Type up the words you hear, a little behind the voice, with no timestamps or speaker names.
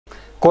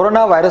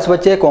Corona virus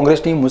વચ્ચે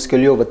કોંગ્રેસની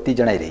મુશ્કેલીઓ વધતી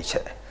જણાઈ રહી છે।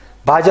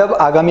 ભાજપ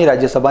આગામી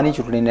રાજ્યસભાની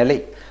ચૂંટણીને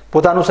લઈ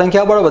પોતાનું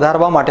સંખ્યાબળ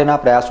વધારવા માટેના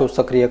પ્રયાસો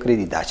સક્રિય કરી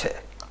દીધા છે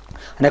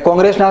અને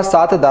કોંગ્રેસના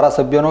 7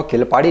 ધારાસભ્યોનો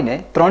ખેલ પાડીને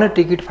 3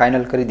 ટિકિટ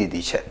ફાઇનલ કરી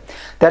દીધી છે।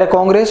 ત્યારે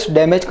કોંગ્રેસ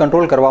ડેમેજ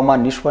કંટ્રોલ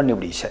કરવામાં નિષ્ફળ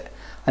નીવડી છે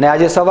અને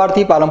આજે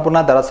સવારથી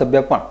પાલનપુરના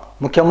ધારાસભ્ય પણ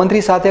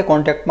મુખ્યમંત્રી સાથે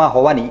કોન્ટેક્ટમાં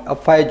હોવાની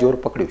અફવાએ જોર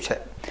પકડ્યું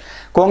છે।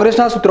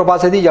 કોંગ્રેસના સૂત્રો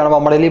પાસેથી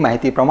જાણવા મળેલી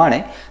માહિતી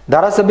પ્રમાણે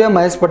ધારાસભ્ય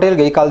મહેશ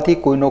પટેલ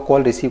ગઈકાલથી કોઈનો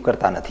કોલ રિસીવ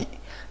કરતા નથી,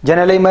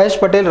 જેને લઈ મહેશ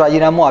પટેલ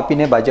રાજીનામું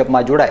આપીને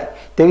ભાજપમાં જોડાય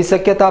તેવી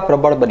શક્યતા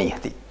પ્રબળ બની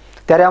હતી।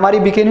 ત્યારે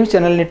અમારી બીકે ન્યૂઝ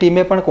ચેનલની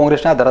ટીમે પણ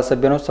કોંગ્રેસના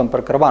ધારાસભ્યનો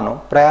સંપર્ક કરવાનો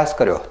પ્રયાસ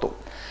કર્યો હતો।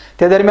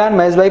 તે દરમિયાન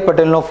મહેશભાઈ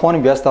પટેલનો ફોન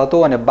વ્યસ્ત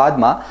હતો અને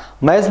બાદમાં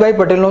મહેશભાઈ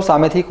પટેલનો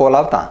સામેથી કોલ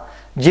આવતા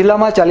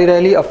જિલ્લામાં ચાલી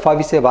રહેલી અફવા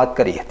વિશે વાત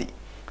કરી હતી।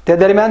 તે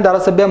દરમિયાન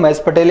ધારાસભ્ય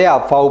મહેશ પટેલે આ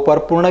અફવા ઉપર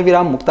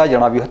પૂર્ણવિરામ મૂકતા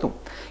જણાવ્યું હતું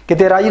કે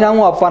તે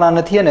રાજીનામું આપવાના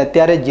નથી અને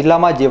અત્યારે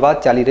જિલ્લામાં જે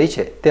વાત ચાલી રહી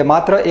છે તે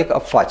માત્ર એક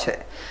અફવા છે।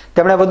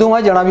 તેમણે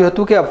વધુમાં જણાવ્યું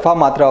હતું કે અફવા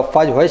માત્ર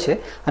અફવા જ હોય છે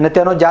અને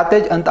તેનો જાતે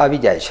જ અંત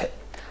આવી જાય છે।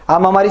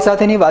 આમ અમારી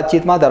સાથેની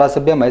વાતચીતમાં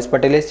ધારાસભ્ય મહેશ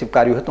પટેલે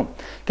સ્વીકાર્યું હતું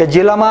કે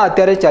જિલ્લામાં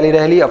અત્યારે ચાલી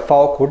રહેલી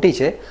અફવાઓ ખોટી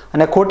છે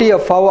અને ખોટી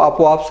અફવાઓ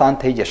આપોઆપ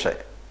શાંત થઈ જશે।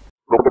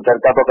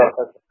 ચર્ચા તો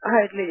કરતા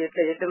હા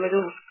એટલે મેં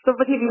તો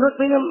પછી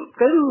વિનોદભાઈને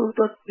કહ્યું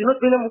તો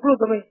વિનોદભાઈને મોકલો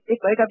તમે એક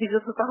બાઇક આપી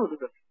જશો સારું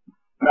હતું।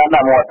 ના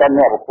ના હું અત્યારે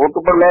નહીં આપું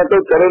ખોટું પણ મેં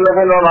તો કર્યું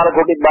નથી મારે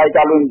ખોટી બાઇક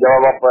ચાલુ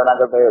જવાબ આપવા એના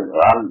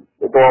કરતા આમ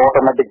એ તો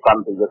ઓટોમેટિક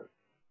કામ થઈ જશે।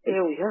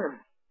 એવું છે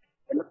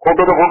એટલે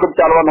ખોટું તો ખોટું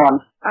જ ચાલવાનું આમ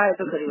હા એ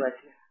તો ખરી વાત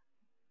છે।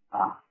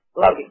 હા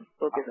ઓકે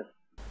ઓકે સર।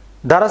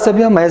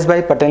 ધારાસભ્ય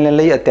મહેશભાઈ પટેલને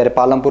લઈ અત્યારે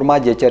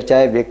પાલનપુરમાં જે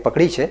ચર્ચાએ વેગ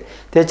પકડી છે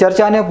તે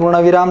ચર્ચાને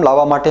પૂર્ણવિરામ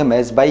લાવવા માટે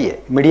મહેશભાઈએ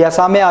મીડિયા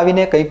સામે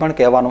આવીને કંઈ પણ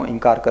કહેવાનો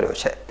ઇનકાર કર્યો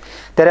છે।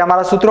 ત્યારે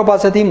અમારા સૂત્રો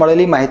પાસેથી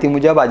મળેલી માહિતી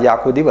મુજબ આજે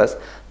આખો દિવસ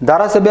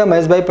ધારાસભ્ય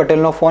મહેશભાઈ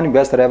પટેલનો ફોન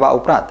વ્યસ્ત રહેવા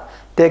ઉપરાંત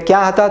તે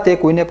ક્યાં હતા તે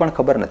કોઈને પણ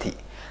ખબર નથી।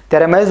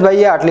 ત્યારે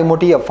મહેશભાઈએ આટલી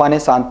મોટી અફવાને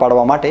શાંત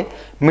પાડવા માટે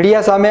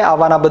મીડિયા સામે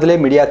આવવાના બદલે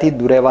મીડિયાથી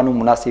દૂર રહેવાનું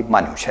મુનાસિબ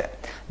માન્યું છે,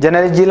 જેને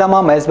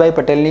જિલ્લામાં મહેશભાઈ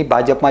પટેલની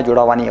ભાજપમાં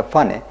જોડાવાની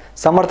અફવાને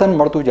સમર્થન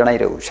મળતું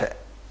જણાઈ રહ્યું છે।